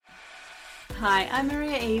Hi, I'm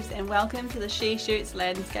Maria Eves and welcome to the She Shoots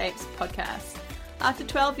Landscapes podcast. After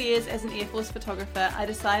 12 years as an Air Force photographer, I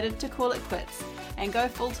decided to call it quits and go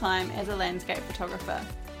full-time as a landscape photographer.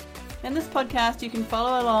 In this podcast, you can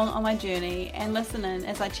follow along on my journey and listen in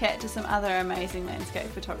as I chat to some other amazing landscape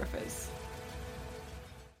photographers.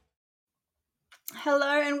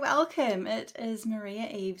 Hello and welcome. It is Maria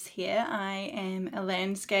Eves here. I am a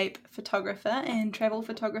landscape photographer and travel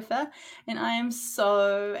photographer, and I am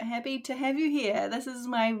so happy to have you here. This is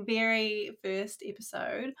my very first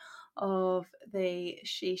episode of the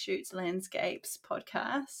She Shoots Landscapes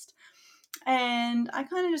podcast, and I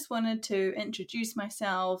kind of just wanted to introduce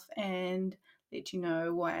myself and let you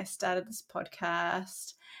know why I started this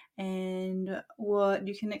podcast and what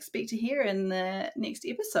you can expect to hear in the next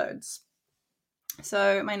episodes.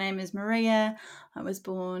 So my name is Maria. I was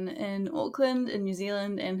born in Auckland in New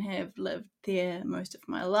Zealand and have lived there most of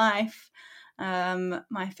my life.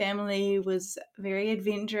 My family was very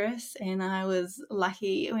adventurous, and I was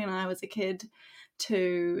lucky when I was a kid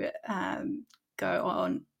to go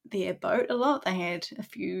on their boat a lot. They had a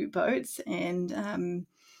few boats, and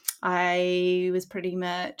I was pretty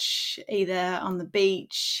much either on the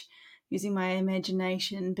beach using my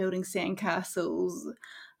imagination, building sandcastles,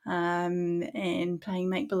 and playing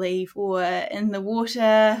make-believe, or in the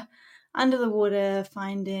water, under the water,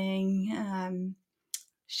 finding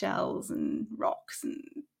shells and rocks and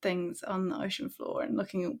things on the ocean floor and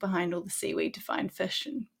looking behind all the seaweed to find fish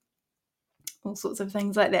and all sorts of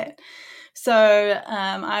things like that. So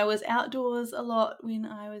I was outdoors a lot when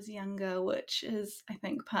I was younger, which is, I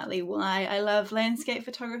think, partly why I love landscape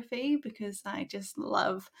photography, because I just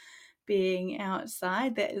love being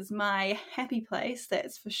outside. That is my happy place,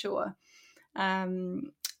 that's for sure. After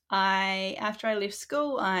I left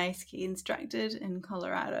school, I ski instructed in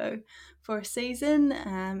Colorado for a season,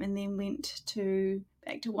 and then went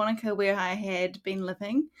back to Wanaka, where I had been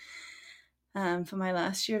living for my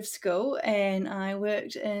last year of school, and I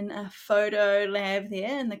worked in a photo lab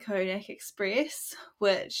there in the Kodak Express,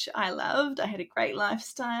 which I loved. I had a great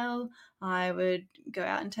lifestyle. I would go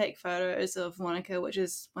out and take photos of Wanaka, which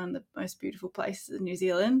is one of the most beautiful places in New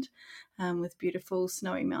Zealand, with beautiful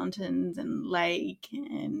snowy mountains and lake,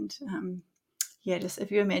 and just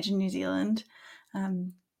if you imagine New Zealand,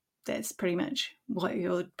 that's pretty much what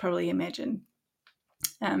you'll probably imagine.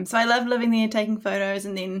 So I loved living there, taking photos,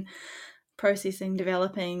 and then processing,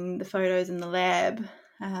 developing the photos in the lab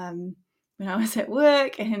when I was at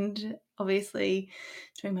work, and obviously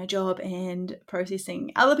doing my job and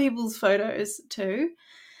processing other people's photos too.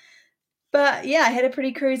 But yeah, I had a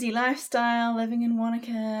pretty cruisy lifestyle, living in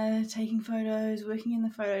Wanaka, taking photos, working in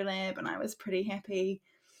the photo lab, and I was pretty happy.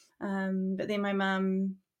 But then my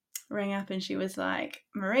mum rang up and she was like,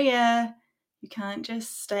 Maria, you can't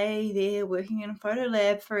just stay there working in a photo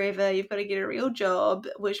lab forever. You've got to get a real job,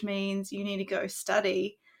 which means you need to go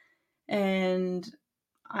study. And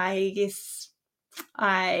I guess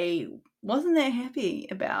I wasn't that happy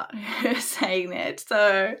about her saying that.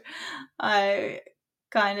 So I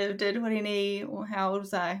kind of did how old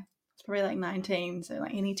was I? It's probably like 19, so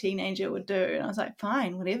like any teenager would do. And I was like,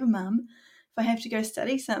 fine, whatever, Mum. If I have to go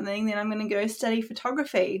study something, then I'm going to go study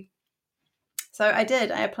photography. So I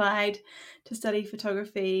did. I applied to study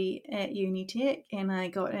photography at Unitec, and I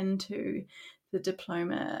got into the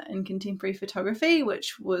diploma in contemporary photography,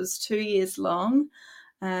 which was 2 years long,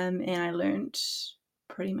 and I learned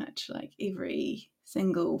pretty much like every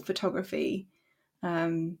single photography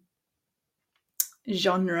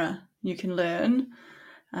genre you can learn,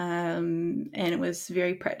 and it was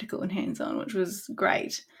very practical and hands-on, which was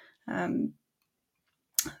great.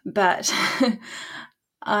 But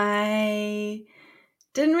I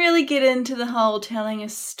didn't really get into the whole telling a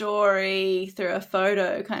story through a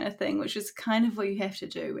photo kind of thing, which is kind of what you have to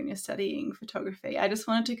do when you're studying photography. I just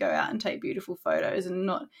wanted to go out and take beautiful photos and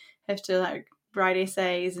not have to like write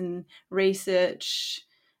essays and research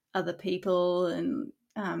other people and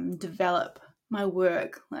develop my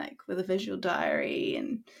work like with a visual diary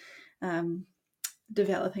and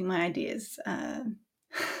developing my ideas,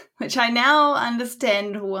 which I now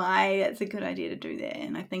understand why it's a good idea to do that,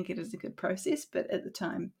 and I think it is a good process, but at the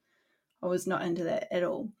time I was not into that at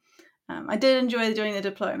all. I did enjoy doing the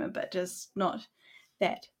diploma, but just not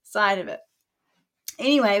that side of it.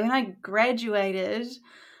 Anyway, when I graduated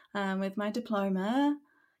with my diploma,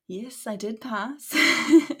 yes, I did pass.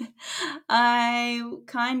 I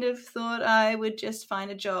kind of thought I would just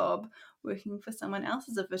find a job working for someone else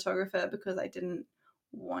as a photographer because I didn't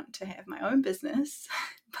want to have my own business.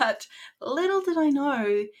 But little did I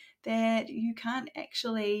know that you can't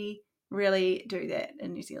actually really do that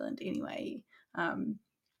in New Zealand anyway.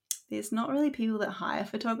 There's not really people that hire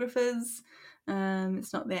photographers.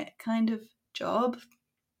 It's not that kind of job.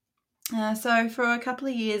 So for a couple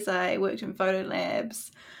of years I worked in photo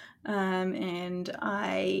labs, and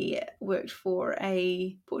I worked for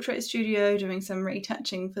a portrait studio doing some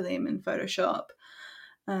retouching for them in Photoshop,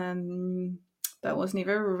 but was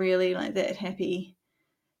never really like that happy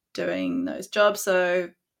doing those jobs. So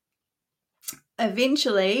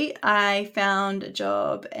eventually I found a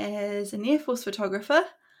job as an Air Force photographer,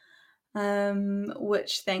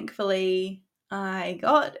 which thankfully I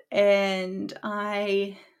got, and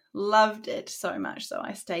I loved it so much. So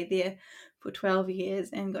I stayed there for 12 years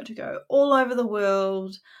and got to go all over the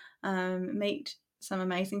world, meet some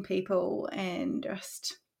amazing people, and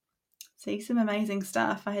just see some amazing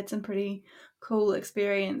stuff. I had some pretty cool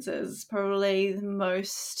experiences. Probably the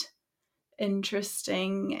most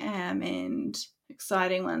interesting and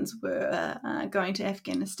exciting ones were going to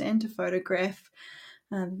Afghanistan to photograph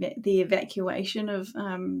the evacuation of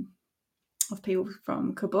people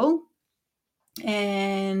from Kabul,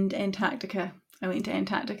 and Antarctica. I went to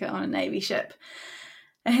Antarctica on a Navy ship,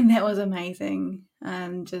 and that was amazing.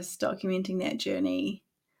 Just documenting that journey,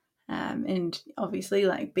 and obviously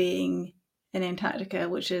like being in Antarctica,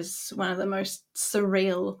 which is one of the most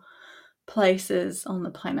surreal places on the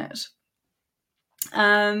planet.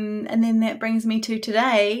 And then that brings me to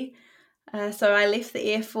today. So I left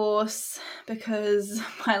the Air Force because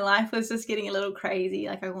my life was just getting a little crazy.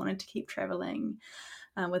 Like I wanted to keep traveling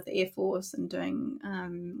with the Air Force and doing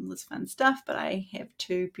all this fun stuff, but I have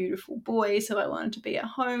two beautiful boys who I wanted to be at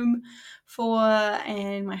home for,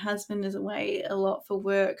 and my husband is away a lot for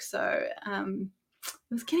work, so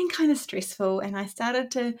it was getting kind of stressful, and I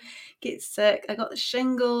started to get sick. I got the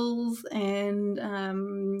shingles and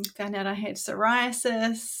found out I had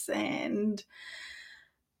psoriasis, and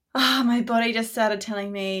my body just started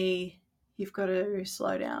telling me, you've got to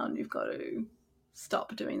slow down, you've got to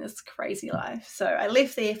stop doing this crazy life. So I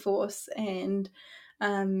left the Air Force and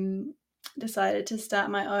decided to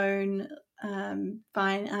start my own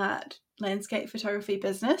fine art landscape photography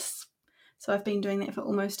business. So I've been doing that for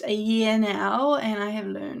almost a year now, and I have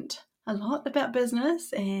learned a lot about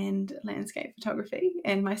business and landscape photography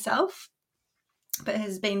and myself, but it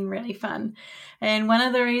has been really fun. And one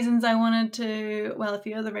of the reasons I wanted to, well, a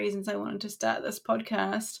few of the reasons I wanted to start this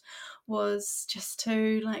podcast was just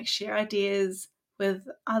to like share ideas with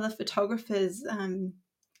other photographers,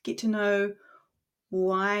 get to know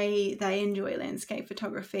why they enjoy landscape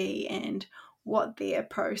photography and what their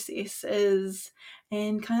process is,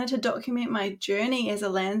 and kind of to document my journey as a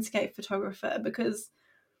landscape photographer, because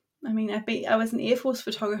I mean I was an Air Force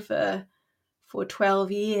photographer for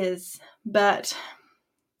 12 years, but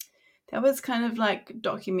that was kind of like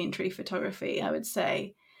documentary photography, I would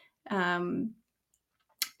say.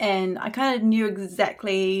 And I kind of knew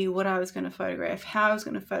exactly what I was going to photograph, how I was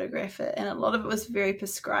going to photograph it, and a lot of it was very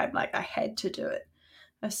prescribed, like I had to do it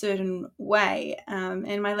a certain way.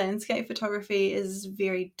 And my landscape photography is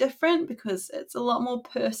very different because it's a lot more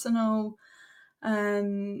personal,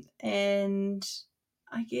 and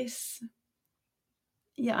I guess,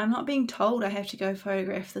 yeah, I'm not being told I have to go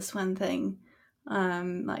photograph this one thing.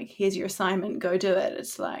 Like, here's your assignment, go do it.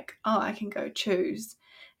 It's like, oh, I can go choose.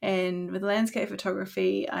 And with landscape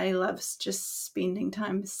photography, I love just spending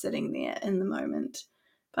time sitting there in the moment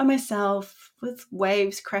by myself with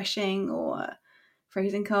waves crashing or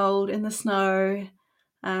freezing cold in the snow.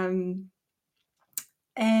 And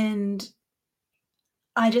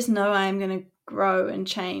I just know I'm going to grow and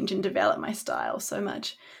change and develop my style so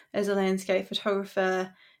much as a landscape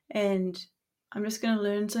photographer. And I'm just going to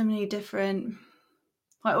learn so many different,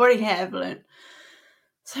 I already have learned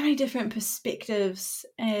so many different perspectives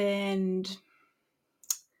and,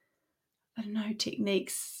 I don't know,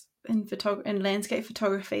 techniques in landscape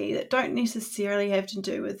photography that don't necessarily have to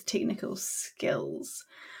do with technical skills.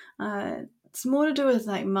 It's more to do with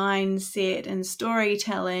like mindset and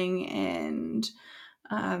storytelling and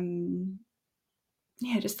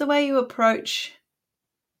just the way you approach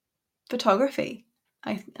photography,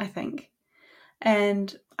 I think.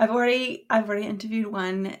 And I've already interviewed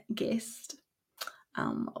one guest,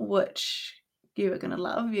 which you are going to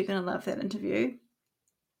love. You're going to love that interview.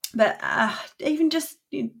 But even just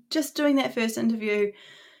doing that first interview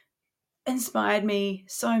inspired me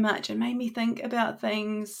so much and made me think about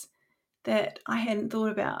things that I hadn't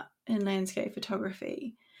thought about in landscape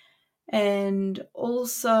photography. And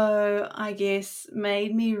also, I guess,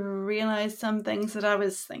 made me realize some things that I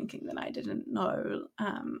was thinking that I didn't know.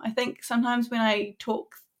 I think sometimes when I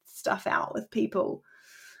talk stuff out with people,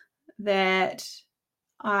 that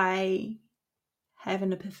I have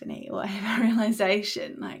an epiphany or I have a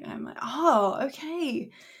realization. Like, I'm like, oh,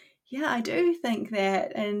 okay, yeah, I do think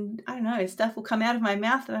that, and I don't know, stuff will come out of my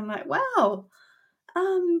mouth and I'm like, wow,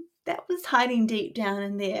 that was hiding deep down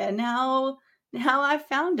in there. Now I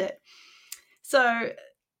found it. So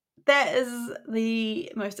that is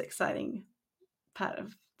the most exciting part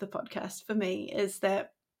of the podcast for me, is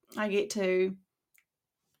that I get to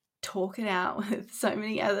talk it out with so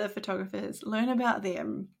many other photographers, learn about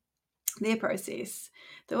them, their process,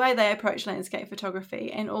 the way they approach landscape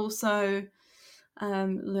photography, and also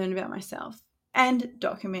learn about myself and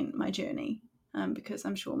document my journey, because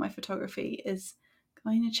I'm sure my photography is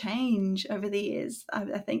going to change over the years.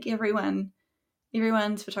 I think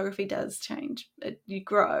everyone's photography does change. You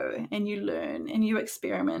grow and you learn and you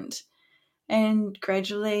experiment, and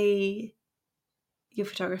gradually your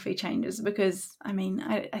photography changes, because I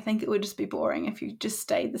think it would just be boring if you just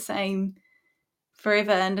stayed the same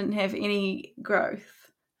forever and didn't have any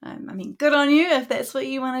growth. Good on you if that's what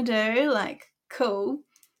you want to do, like, cool.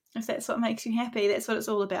 If that's what makes you happy, that's what it's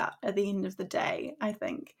all about at the end of the day, I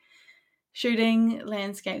think. Shooting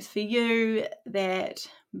landscapes for you that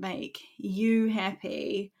make you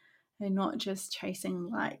happy, and not just chasing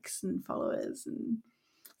likes and followers and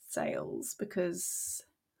sales, because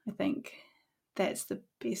I think that's the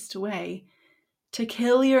best way to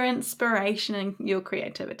kill your inspiration and your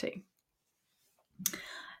creativity.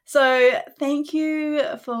 So thank you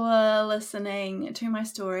for listening to my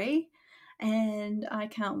story, and I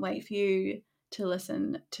can't wait for you to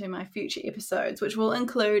listen to my future episodes, which will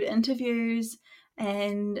include interviews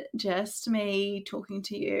and just me talking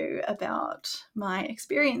to you about my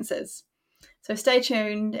experiences. So stay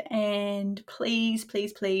tuned, and please,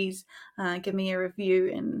 please, please give me a review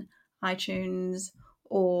in iTunes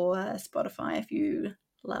or Spotify if you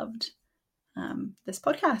loved this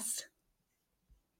podcast.